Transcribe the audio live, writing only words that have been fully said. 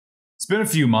It's been a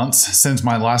few months since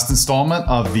my last installment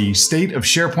of the State of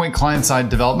SharePoint Client-Side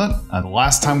Development. The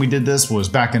last time we did this was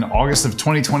back in August of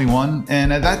 2021,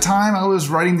 and at that time I was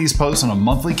writing these posts on a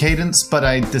monthly cadence, but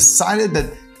I decided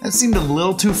that seemed a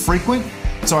little too frequent,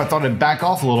 so I thought I'd back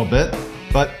off a little bit.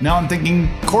 But now I'm thinking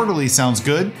quarterly sounds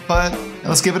good, but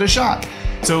let's give it a shot.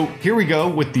 So here we go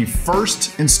with the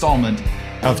first installment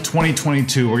of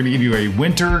 2022. We're going to give you a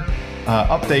winter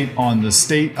update on the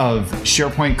state of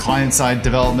SharePoint client-side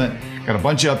development. Got a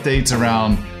bunch of updates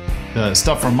around the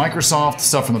stuff from Microsoft,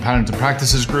 stuff from the Patterns and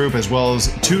Practices group, as well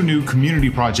as 2 new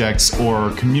community projects or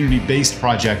community-based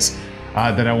projects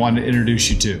that I wanted to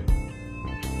introduce you to.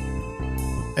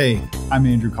 Hey, I'm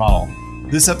Andrew Connell.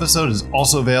 This episode is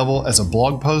also available as a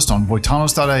blog post on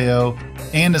Voitanos.io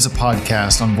and as a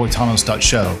podcast on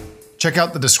Voitanos.show. Check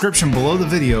out the description below the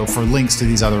video for links to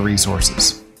these other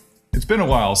resources. It's been a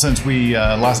while since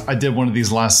I did one of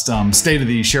these last State of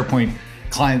the SharePoint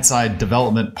client-side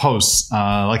development posts.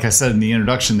 Like I said in the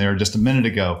introduction there just a minute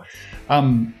ago.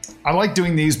 I like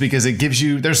doing these because it gives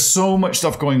you, there's so much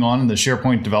stuff going on in the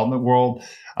SharePoint development world.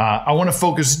 I want to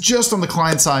focus just on the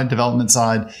client-side development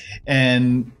side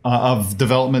and of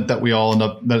development that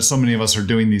that so many of us are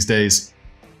doing these days.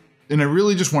 And I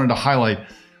really just wanted to highlight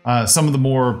some of the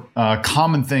more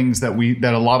common things that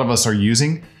a lot of us are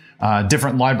using,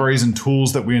 different libraries and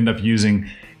tools that we end up using.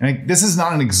 And this is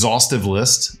not an exhaustive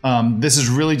list. This is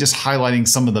really just highlighting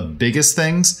some of the biggest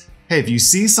things. Hey, if you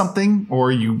see something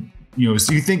or you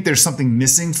think there's something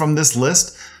missing from this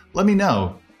list, let me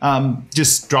know.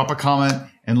 Just drop a comment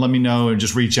and let me know, and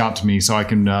just reach out to me so I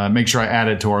can make sure I add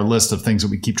it to our list of things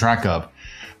that we keep track of.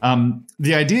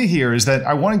 The idea here is that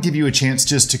I want to give you a chance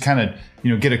just to kind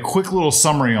of get a quick little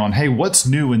summary on, hey, what's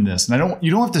new in this? And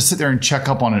you don't have to sit there and check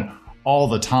up on it all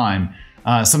the time.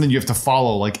 Something you have to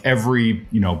follow like every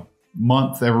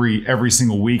month, every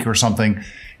single week or something.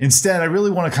 Instead, I really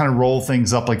want to kind of roll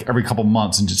things up like every couple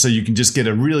months, and just so you can just get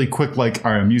a really quick like,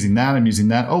 all right, I'm using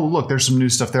that. Oh, look, there's some new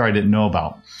stuff there I didn't know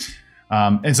about.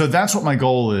 And so that's what my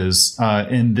goal is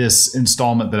in this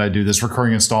installment that I do, this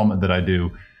recurring installment that I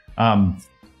do.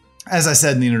 As I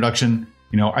said in the introduction,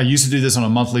 I used to do this on a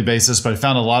monthly basis, but I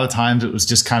found a lot of times it was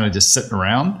just kind of just sitting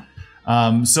around.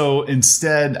 So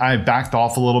instead, I backed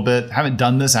off a little bit. Haven't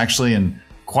done this actually in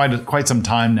quite some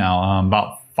time now,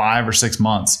 about 5 or 6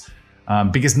 months,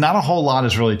 because not a whole lot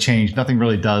has really changed. Nothing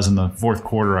really does in the fourth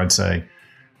quarter, I'd say.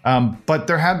 But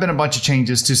there have been a bunch of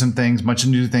changes to some things, bunch of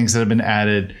new things that have been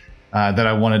added that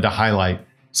I wanted to highlight.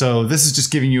 So this is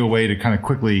just giving you a way to kind of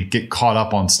quickly get caught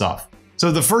up on stuff.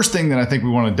 So the first thing that I think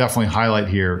we want to definitely highlight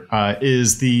here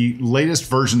is the latest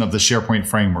version of the SharePoint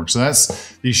framework. So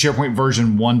that's the SharePoint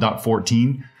version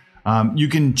 1.14. You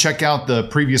can check out the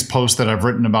previous post that I've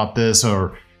written about this,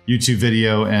 or YouTube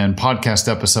video and podcast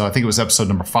episode. I think it was episode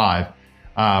number 5,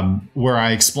 where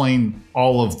I explain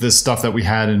all of this stuff that we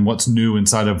had and what's new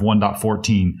inside of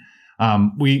 1.14.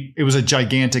 It was a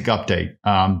gigantic update.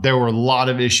 There were a lot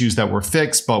of issues that were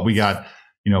fixed, but we got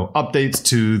updates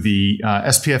to the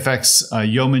SPFx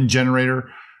Yeoman generator.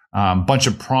 Bunch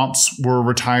of prompts were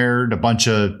retired. We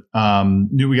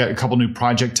got a couple new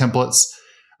project templates.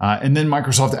 And then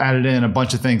Microsoft added in a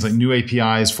bunch of things like new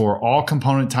APIs for all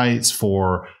component types,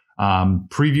 for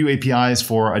preview APIs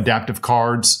for adaptive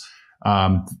cards,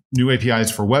 new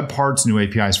APIs for web parts, new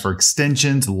APIs for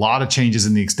extensions, a lot of changes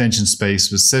in the extension space,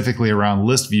 specifically around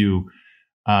list view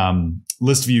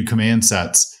command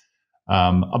sets.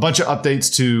 A bunch of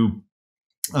updates to,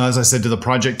 as I said, to the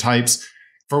project types.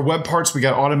 For web parts, we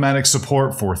got automatic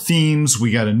support for themes.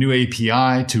 We got a new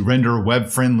API to render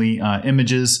web-friendly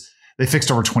images. They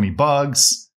fixed over 20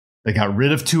 bugs. They got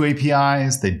rid of 2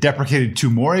 APIs. They deprecated 2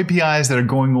 more APIs that are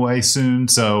going away soon.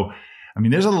 So, I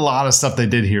mean, there's a lot of stuff they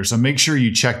did here. So make sure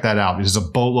you check that out. There's a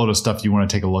boatload of stuff you want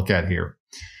to take a look at here.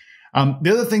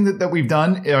 The other thing that we've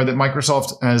done, or that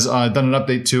Microsoft has done an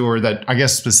update to, or that I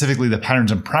guess specifically the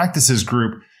Patterns and Practices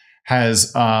group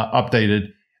has updated,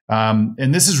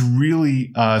 and this is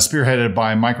really spearheaded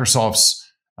by Microsoft's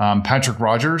Patrick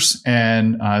Rogers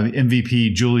and the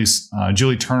MVP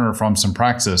Julie Turner from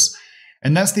Praxis,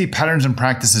 and that's the Patterns and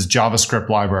Practices JavaScript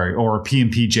library, or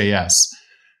PnPJS.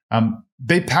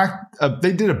 They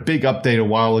did a big update a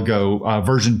while ago,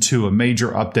 version 2, a major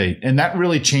update, and that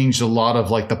really changed a lot of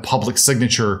like the public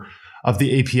signature of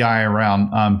the API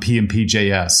around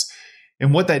PnPJS.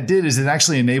 And what that did is it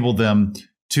actually enabled them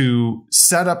to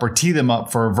set up or tee them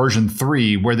up for version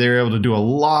 3, where they're able to do a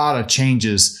lot of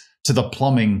changes to the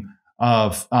plumbing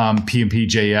of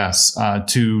PnPJS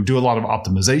to do a lot of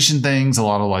optimization things, a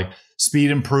lot of like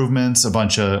speed improvements, a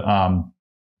bunch of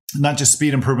not just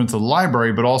speed improvements to the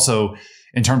library, but also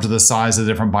in terms of the size of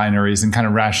the different binaries and kind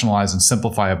of rationalize and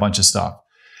simplify a bunch of stuff.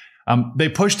 They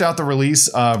pushed out the release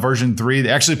version 3. They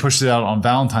actually pushed it out on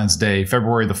Valentine's Day,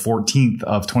 February the 14th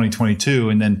of 2022.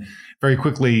 And then very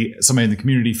quickly, somebody in the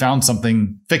community found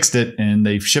something, fixed it, and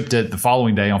they shipped it the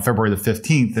following day on February the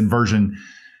 15th in version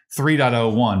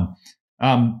 3.01.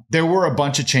 There were a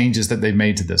bunch of changes that they've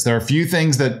made to this. There are a few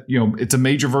things that, it's a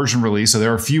major version release, so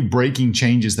there are a few breaking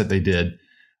changes that they did.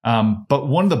 But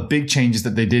one of the big changes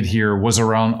that they did here was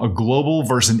around a global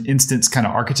versus an instance kind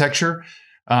of architecture.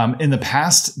 In the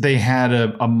past, they had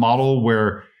a model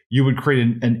where you would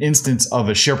create an instance of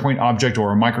a SharePoint object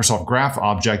or a Microsoft Graph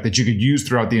object that you could use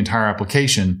throughout the entire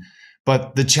application.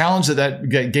 But the challenge that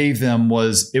gave them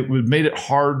was it made it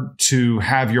hard to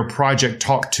have your project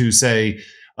talk to, say,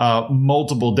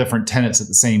 multiple different tenants at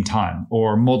the same time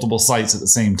or multiple sites at the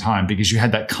same time, because you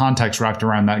had that context wrapped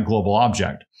around that global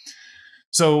object.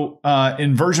 So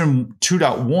in version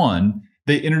 2.1,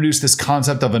 they introduced this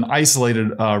concept of an isolated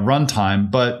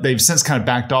runtime, but they've since kind of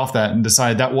backed off that and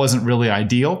decided that wasn't really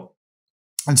ideal.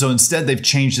 And so instead, they've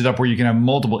changed it up where you can have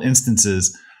multiple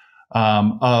instances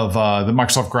of the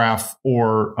Microsoft Graph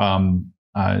or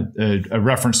a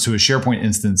reference to a SharePoint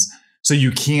instance. So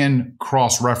you can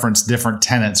cross-reference different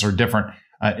tenants or different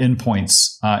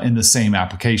endpoints in the same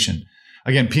application.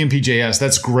 Again, PnPJS,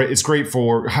 that's great. It's great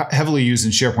for heavily used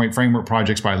in SharePoint Framework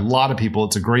projects by a lot of people.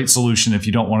 It's a great solution if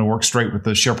you don't want to work straight with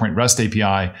the SharePoint REST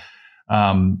API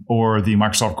or the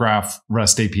Microsoft Graph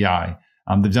REST API.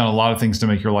 They've done a lot of things to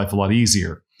make your life a lot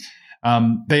easier.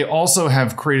 They also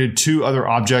have created 2 other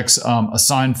objects,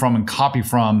 assign from and copy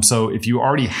from. So if you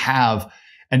already have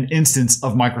an instance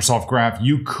of Microsoft Graph,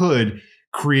 you could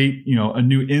create a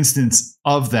new instance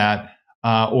of that.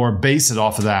 Or base it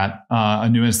off of that, a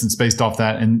new instance based off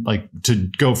that, and like to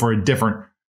go for a different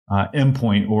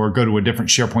endpoint or go to a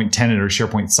different SharePoint tenant or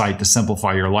SharePoint site to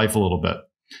simplify your life a little bit.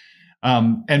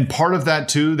 And part of that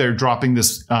too, they're dropping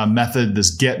this method, this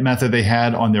get method they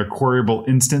had on their queryable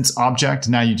instance object.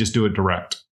 Now you just do it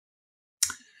direct.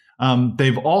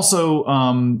 They've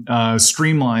also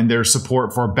streamlined their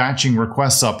support for batching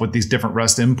requests up with these different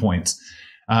REST endpoints.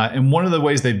 And one of the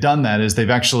ways they've done that is they've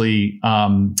actually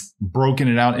broken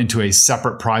it out into a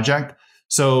separate project.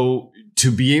 So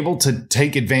to be able to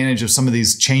take advantage of some of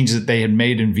these changes that they had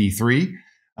made in V3,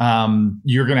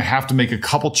 you're going to have to make a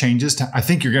couple changes. I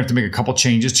think you're going to have to make a couple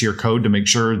changes to your code to make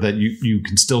sure that you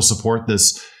can still support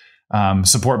this,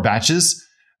 support batches.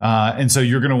 And so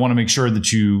you're going to want to make sure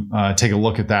that you take a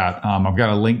look at that. I've got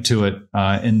a link to it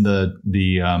in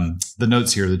the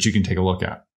notes here that you can take a look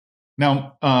at.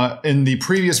 Now, in the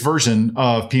previous version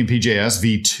of PnPJS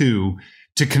v2,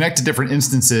 to connect to different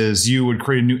instances, you would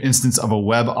create a new instance of a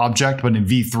web object. But in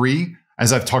v3,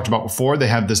 as I've talked about before, they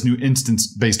have this new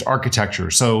instance-based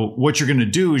architecture. So what you're going to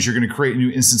do is you're going to create a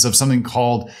new instance of something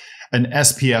called an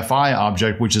SPFi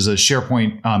object, which is a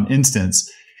SharePoint instance.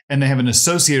 And they have an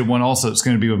associated one also that's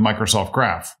going to be with Microsoft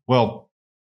Graph. Well,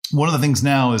 one of the things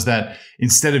now is that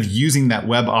instead of using that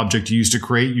web object you used to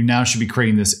create, you now should be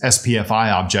creating this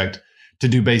SPFi object to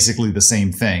do basically the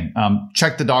same thing.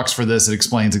 Check the docs for this. It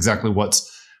explains exactly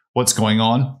what's going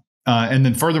on. And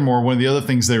then furthermore, one of the other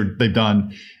things they've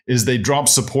done is they dropped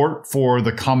support for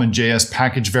the common JS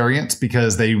package variants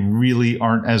because they really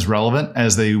aren't as relevant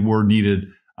as they were needed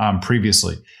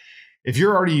previously. If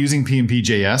you're already using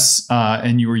PnPJS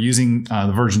and you were using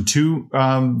the version 2,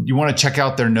 you want to check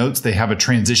out their notes. They have a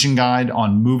transition guide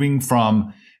on moving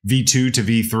from V2 to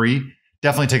V3.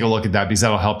 Definitely take a look at that because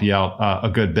that'll help you out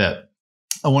a good bit.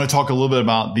 I want to talk a little bit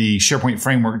about the SharePoint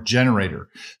Framework generator.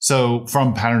 So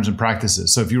from patterns and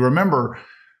practices. So if you remember,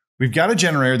 we've got a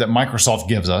generator that Microsoft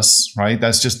gives us, right?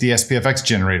 That's just the SPFx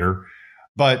generator.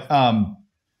 But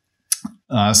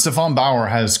Stefan Bauer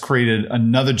has created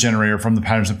another generator from the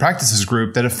patterns and practices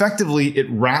group that effectively it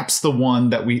wraps the one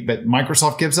that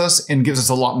Microsoft gives us and gives us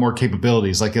a lot more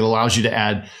capabilities. Like it allows you to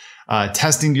add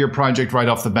testing to your project right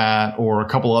off the bat, or a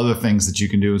couple other things that you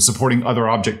can do, supporting other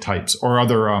object types or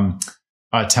other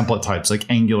template types like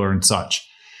Angular and such.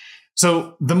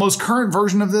 So the most current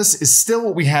version of this is still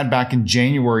what we had back in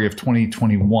January of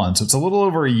 2021. So it's a little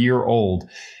over a year old.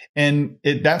 And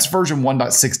that's version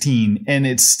 1.16, and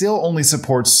it still only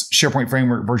supports SharePoint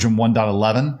Framework version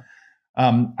 1.11.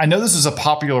 I know this is a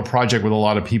popular project with a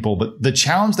lot of people, but the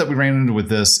challenge that we ran into with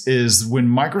this is when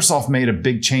Microsoft made a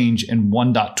big change in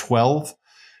 1.12,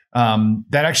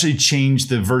 that actually changed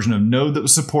the version of Node that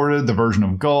was supported, the version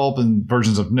of Gulp, and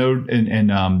versions of Node,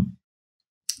 and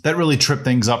that really tripped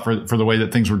things up for the way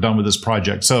that things were done with this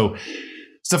project. So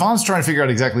Stefan's trying to figure out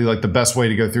exactly like the best way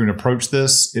to go through and approach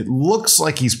this. It looks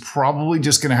like he's probably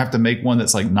just going to have to make one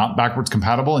that's like not backwards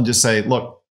compatible and just say,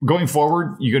 look, going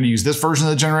forward, you're going to use this version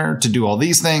of the generator to do all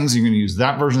these things. You're going to use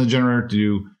that version of the generator to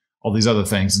do all these other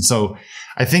things. And so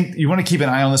I think you want to keep an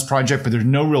eye on this project, but there's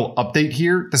no real update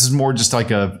here. This is more just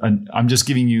like I'm just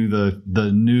giving you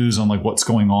the news on like what's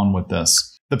going on with this.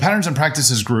 The Patterns and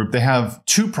Practices group, they have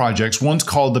two projects. One's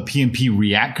called the PnP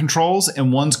React Controls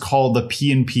and one's called the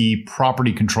PnP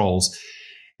Property Controls.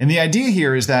 And the idea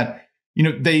here is that, you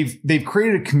know, they've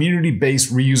created a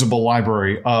community-based reusable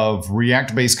library of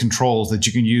React-based controls that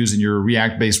you can use in your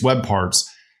React-based web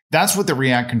parts. That's what the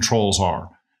React controls are.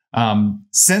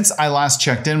 Since I last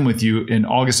checked in with you in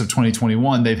August of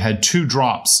 2021, they've had two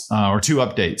drops or two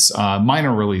updates,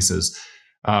 minor releases.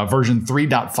 Version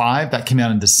 3.5 that came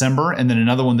out in December, and then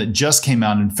another one that just came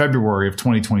out in February of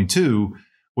 2022,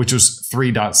 which was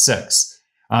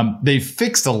 3.6. They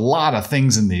fixed a lot of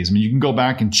things in these. I mean, you can go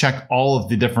back and check all of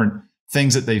the different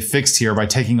things that they fixed here by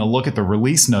taking a look at the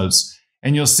release notes,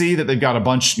 and you'll see that they've got a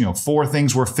bunch, 4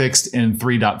 things were fixed in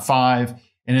 3.5,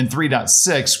 and in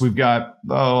 3.6, we've got,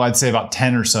 I'd say about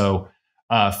 10 or so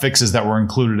fixes that were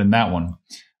included in that one.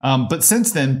 But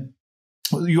since then,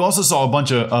 you also saw a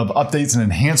bunch of updates and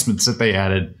enhancements that they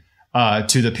added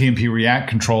to the PnP React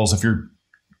controls if you're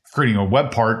creating a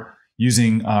web part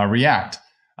using React.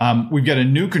 We've got a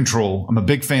new control. I'm a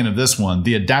big fan of this one,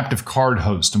 the adaptive card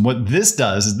host. And what this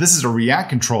does is this is a React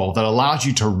control that allows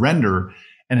you to render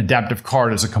an adaptive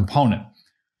card as a component.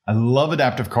 I love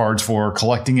adaptive cards for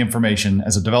collecting information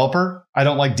as a developer. I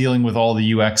don't like dealing with all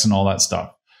the UX and all that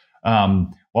stuff.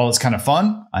 While it's kind of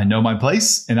fun, I know my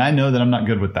place, and I know that I'm not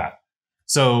good with that.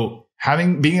 So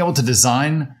being able to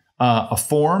design a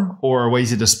form or a way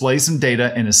to display some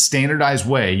data in a standardized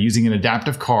way using an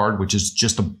adaptive card, which is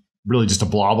really just a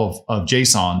blob of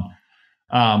JSON,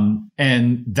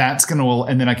 and that's going to,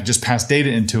 and then I can just pass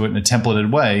data into it in a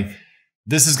templated way.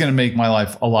 This is going to make my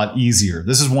life a lot easier.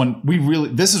 This is one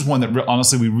that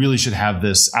honestly we really should have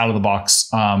this out of the box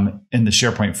in the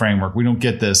SharePoint framework. We don't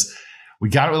get this. We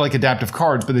got it with like adaptive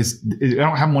cards, but I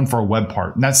don't have one for a web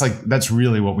part, and that's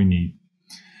really what we need.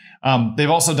 They've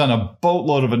also done a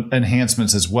boatload of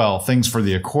enhancements as well. Things for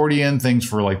the accordion, things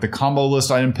for like the combo list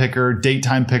item picker, date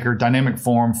time picker, dynamic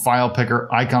form, file picker,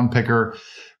 icon picker,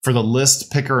 for the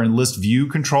list picker and list view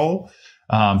control.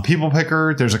 People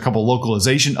picker, there's a couple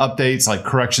localization updates like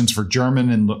corrections for German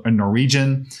and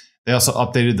Norwegian. They also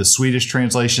updated the Swedish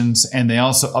translations, and they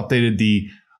also updated the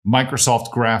Microsoft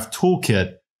Graph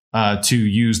Toolkit to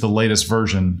use the latest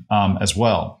version as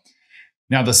well.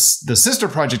 Now, the sister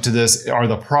project to this are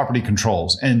the property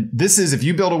controls. And this is if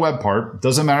you build a web part,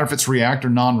 doesn't matter if it's React or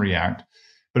non-React,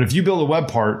 but if you build a web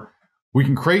part, we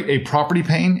can create a property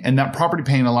pane, and that property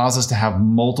pane allows us to have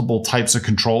multiple types of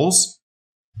controls.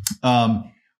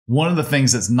 One of the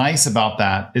things that's nice about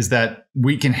that is that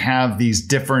we can have these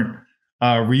different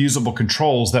reusable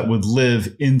controls that would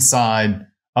live inside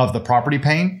of the property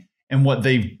pane. And what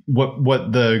the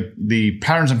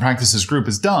Patterns and Practices group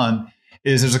has done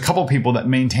is there's a couple people that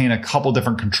maintain a couple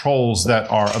different controls that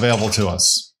are available to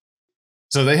us.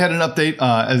 So they had an update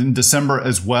in December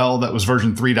as well. That was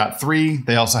version 3.3.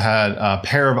 They also had a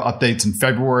pair of updates in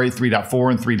February,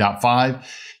 3.4 and 3.5.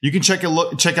 You can check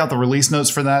out the release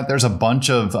notes for that. There's a bunch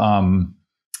of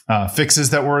fixes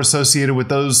that were associated with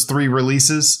those 3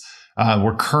 releases.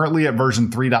 We're currently at version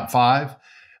 3.5.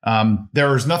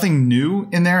 There's nothing new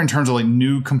in there in terms of like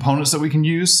new components that we can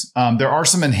use. There are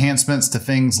some enhancements to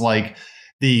things like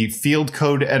the field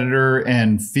code editor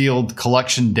and field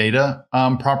collection data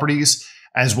properties,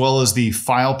 as well as the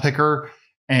file picker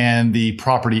and the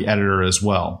property editor as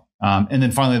well. And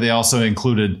then finally, they also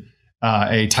included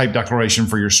a type declaration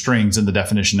for your strings in the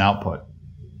definition output.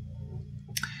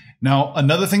 Now,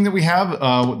 another thing that we have,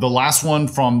 the last one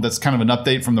that's kind of an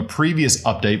update from the previous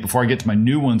update before I get to my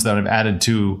new ones that I've added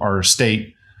to our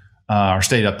state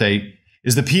update,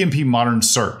 is the PnP Modern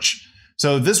Search.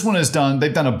 So this one is done.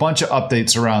 They've done a bunch of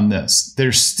updates around this.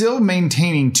 They're still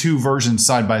maintaining 2 versions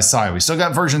side by side. We still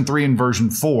got version 3 and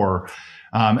version 4.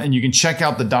 And you can check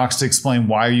out the docs to explain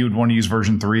why you would want to use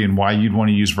version 3 and why you'd want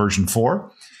to use version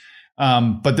 4.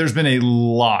 But there's been a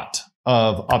lot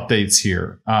of updates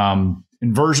here.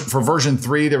 For version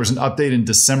 3, there was an update in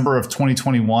December of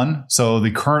 2021. So the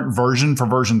current version for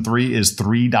version 3 is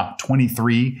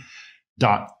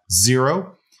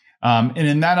 3.23.0. And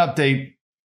in that update,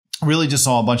 really just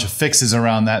saw a bunch of fixes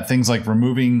around that. Things like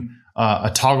removing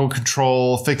a toggle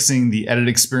control, fixing the edit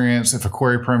experience if a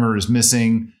query parameter is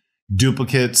missing,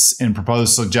 duplicates in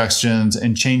proposed suggestions,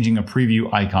 and changing a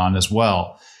preview icon as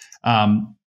well.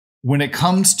 When it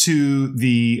comes to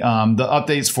the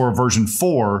updates for version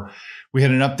 4, We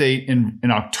had an update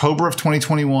in October of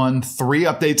 2021, 3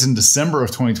 updates in December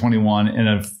of 2021, and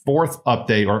a 4th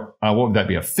update, or what would that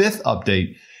be? A 5th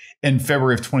update in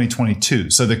February of 2022.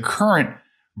 So the current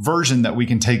version that we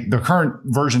can take, the current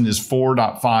version is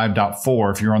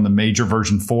 4.5.4 if you're on the major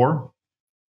version 4.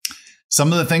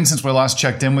 Some of the things since we last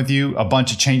checked in with you, a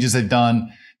bunch of changes they've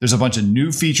done. There's a bunch of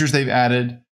new features they've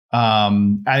added,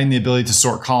 adding the ability to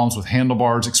sort columns with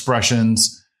handlebars,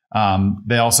 expressions.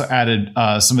 They also added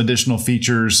some additional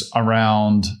features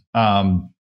around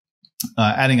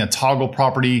adding a toggle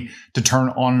property to turn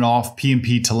on and off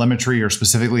PnP telemetry, or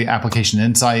specifically application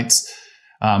insights,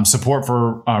 support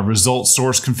for result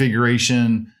source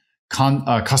configuration,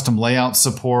 custom layout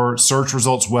support, search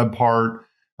results web part,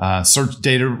 search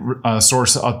data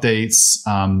source updates,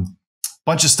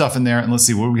 bunch of stuff in there. And let's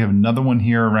see, we have another one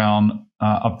here around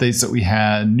updates that we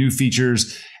had, new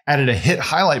features, added a hit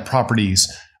highlight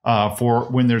properties for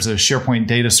when there's a SharePoint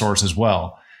data source as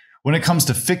well. When it comes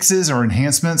to fixes or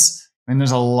enhancements, and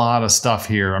there's a lot of stuff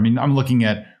here. I mean, I'm looking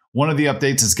at one of the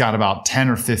updates has got about 10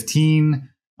 or 15.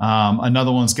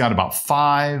 Another one's got about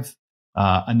 5.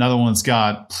 Another one's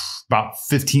got about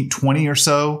 15, 20 or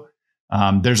so.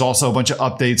 There's also a bunch of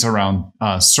updates around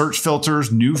search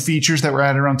filters, new features that were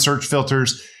added around search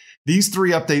filters. These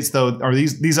 3 updates, though, are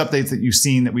these updates that you've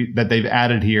seen that they've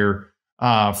added here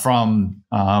from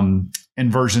in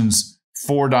versions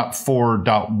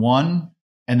 4.4.1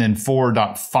 and then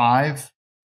 4.5.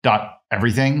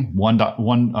 Everything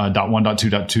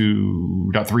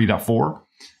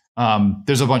 1.1.2.2.3.4.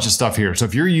 There's a bunch of stuff here. So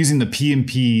if you're using the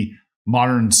PnP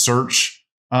Modern Search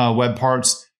web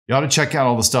parts, you ought to check out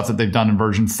all the stuff that they've done in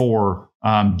version 4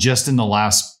 just in the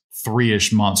last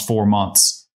 3-ish months, 4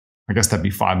 months. I guess that'd be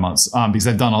 5 months because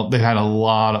they've had a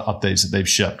lot of updates that they've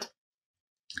shipped.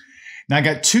 Now I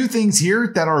got 2 things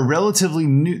here that are relatively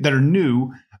new,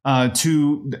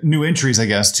 to new entries, I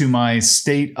guess, to my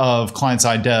state of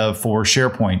client-side dev for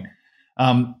SharePoint.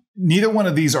 Neither one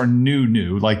of these are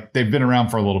new, like they've been around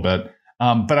for a little bit.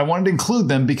 But I wanted to include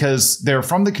them because they're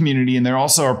from the community and they're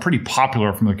also are pretty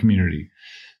popular from the community.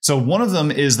 So one of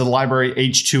them is the library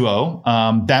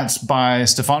hTWOo. That's by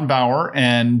Stefan Bauer,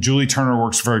 and Julie Turner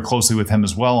works very closely with him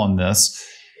as well on this.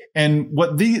 And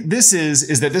what this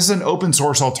is that this is an open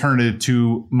source alternative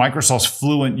to Microsoft's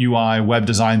Fluent UI web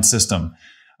design system.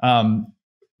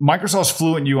 Microsoft's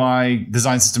Fluent UI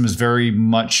design system is very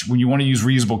much, when you want to use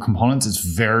reusable components, it's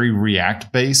very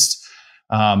React based.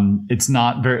 It's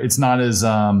not as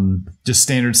just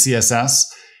standard CSS.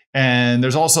 And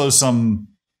there's also some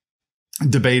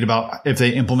debate about if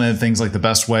they implemented things like the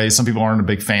best way. Some people aren't a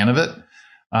big fan of it.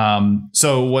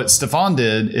 So what Stefan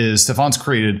did is Stefan's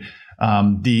created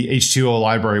the hTWOo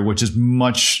library, which is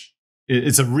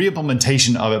it's a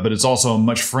re-implementation of it, but it's also a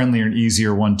much friendlier and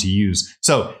easier one to use.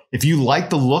 So if you like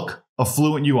the look of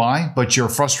Fluent UI, but you're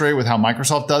frustrated with how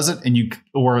Microsoft does it,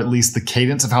 or at least the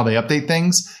cadence of how they update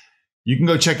things, you can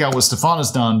go check out what Stefan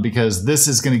has done, because this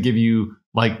is going to give you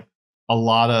like a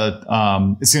lot of,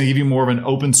 it's going to give you more of an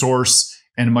open source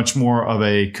and much more of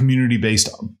a community-based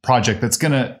project that's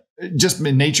going to, just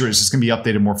in nature, it's just going to be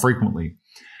updated more frequently.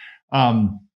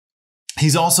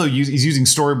 He's using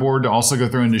Storyboard to also go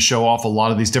through and to show off a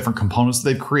lot of these different components that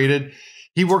they've created.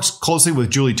 He works closely with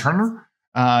Julie Turner,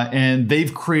 and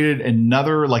they've created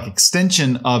another like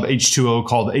extension of hTWOo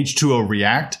called hTWOo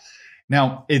React.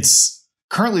 Now it's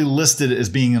currently listed as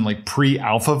being in like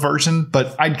pre-alpha version,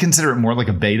 but I'd consider it more like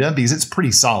a beta because it's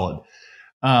pretty solid.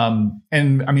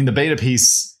 And I mean, the beta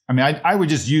piece, I mean, I would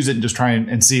just use it and just try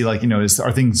and see, like,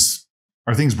 are things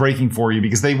breaking for you,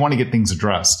 because they want to get things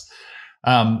addressed.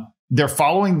 They're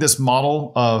following this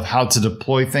model of how to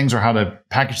deploy things or how to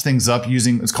package things up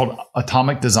using, it's called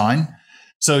atomic design.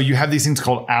 So you have these things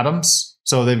called atoms.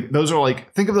 So those are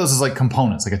like, think of those as like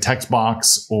components, like a text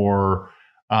box or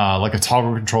like a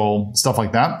toggle control, stuff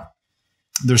like that.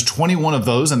 There's 21 of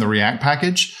those in the React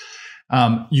package.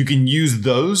 You can use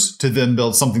those to then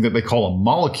build something that they call a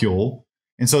molecule.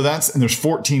 And so and there's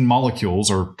 14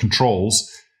 molecules or controls.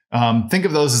 Think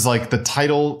of those as like the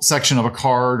title section of a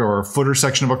card or a footer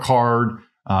section of a card,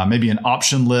 maybe an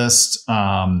option list,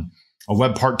 a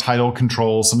web part title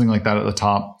control, something like that at the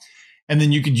top. And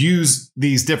then you could use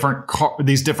these different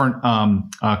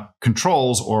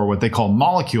controls, or what they call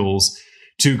molecules,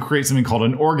 to create something called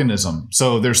an organism.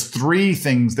 So there's 3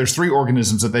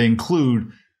 organisms that they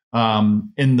include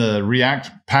in the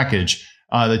React package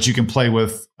that you can play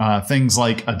with, things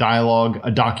like a dialogue,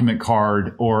 a document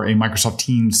card, or a Microsoft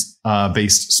Teams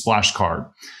based splash card.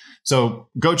 So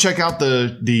go check out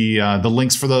the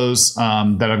links for those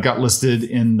that I've got listed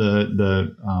in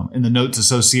the notes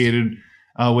associated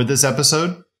with this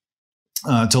episode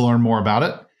to learn more about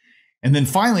it. And then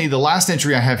finally, the last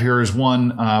entry I have here is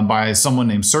one by someone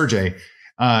named Sergey.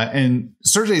 And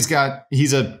Sergey's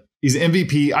he's an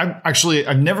MVP.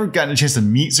 I've never gotten a chance to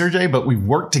meet Sergey, but we've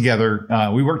worked together.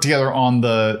 We worked together on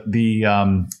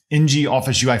the NG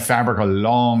Office UI Fabric a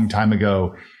long time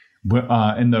ago.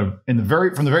 From the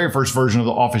very first version of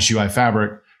the Office UI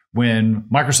Fabric, when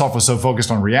Microsoft was so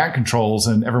focused on React controls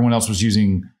and everyone else was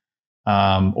using,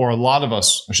 or a lot of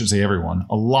us, I should say everyone,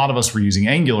 a lot of us were using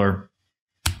Angular.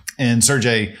 And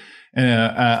Sergey,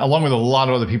 along with a lot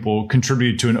of other people,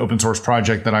 contributed to an open source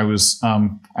project that I was,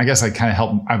 I guess I kind of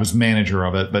helped, I was manager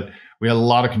of it, but we had a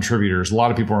lot of contributors, a lot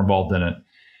of people were involved in it.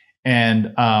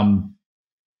 And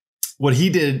what he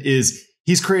did is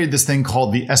he's created this thing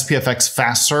called the SPFx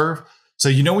Fast Serve. So,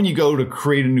 when you go to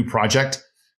create a new project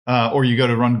or you go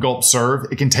to run gulp serve,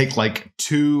 it can take like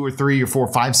 2 or 3 or 4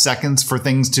 or 5 seconds for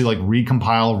things to like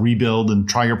recompile, rebuild, and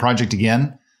try your project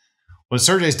again. What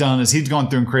Sergey's done is he's gone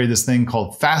through and created this thing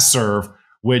called Fast Serve,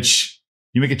 which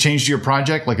you make a change to your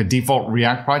project, like a default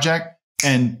React project,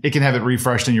 and it can have it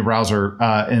refreshed in your browser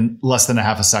in less than a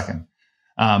half a second.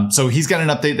 So he's got an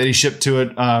update that he shipped to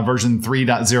it, version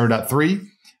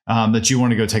 3.0.3, that you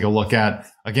want to go take a look at.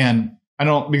 Again,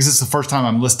 because it's the first time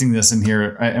I'm listing this in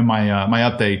here in my my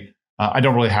update. I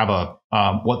don't really have a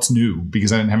what's new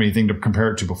because I didn't have anything to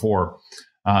compare it to before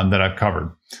that I've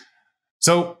covered.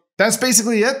 So that's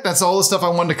basically it. That's all the stuff I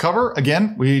wanted to cover.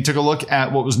 Again, we took a look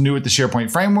at what was new with the SharePoint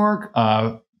Framework,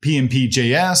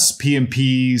 PnPJS,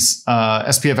 PnP's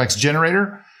SPFx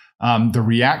Generator,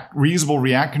 the reusable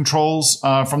React controls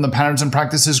from the Patterns and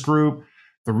Practices group,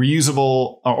 the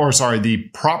the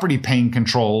property pane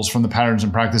controls from the Patterns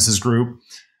and Practices group,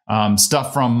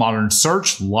 stuff from Modern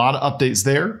Search, a lot of updates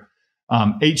there,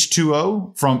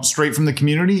 hTWOo straight from the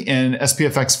community, and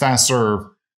SPFx Fast Serve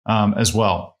as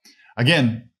well.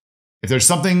 Again, if there's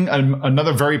something,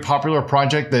 another very popular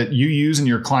project that you use in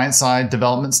your client-side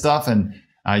development stuff, and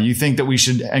you think that we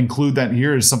should include that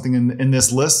here as something in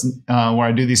this list where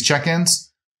I do these check-ins,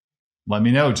 let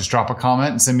me know. Just drop a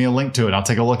comment and send me a link to it. I'll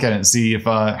take a look at it and see if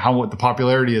what the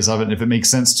popularity is of it and if it makes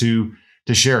sense to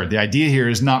share it. The idea here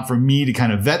is not for me to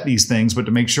kind of vet these things, but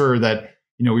to make sure that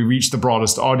we reach the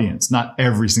broadest audience, not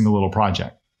every single little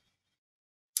project.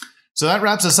 So that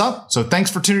wraps us up. So thanks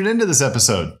for tuning into this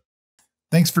episode.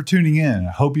 Thanks for tuning in.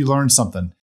 I hope you learned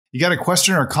something. You got a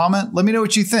question or a comment? Let me know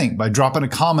what you think by dropping a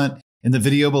comment in the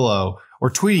video below or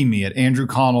tweeting me at Andrew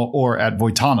Connell or at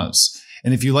Voitanos.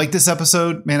 And if you like this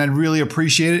episode, man, I'd really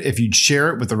appreciate it if you'd share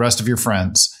it with the rest of your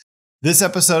friends. This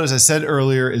episode, as I said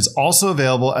earlier, is also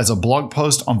available as a blog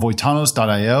post on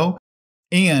Voitanos.io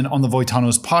and on the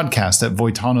Voitanos podcast at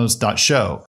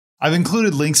Voitanos.show. I've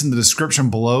included links in the description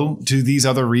below to these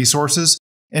other resources.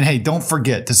 And hey, don't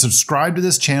forget to subscribe to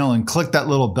this channel and click that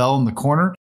little bell in the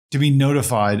corner to be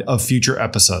notified of future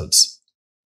episodes.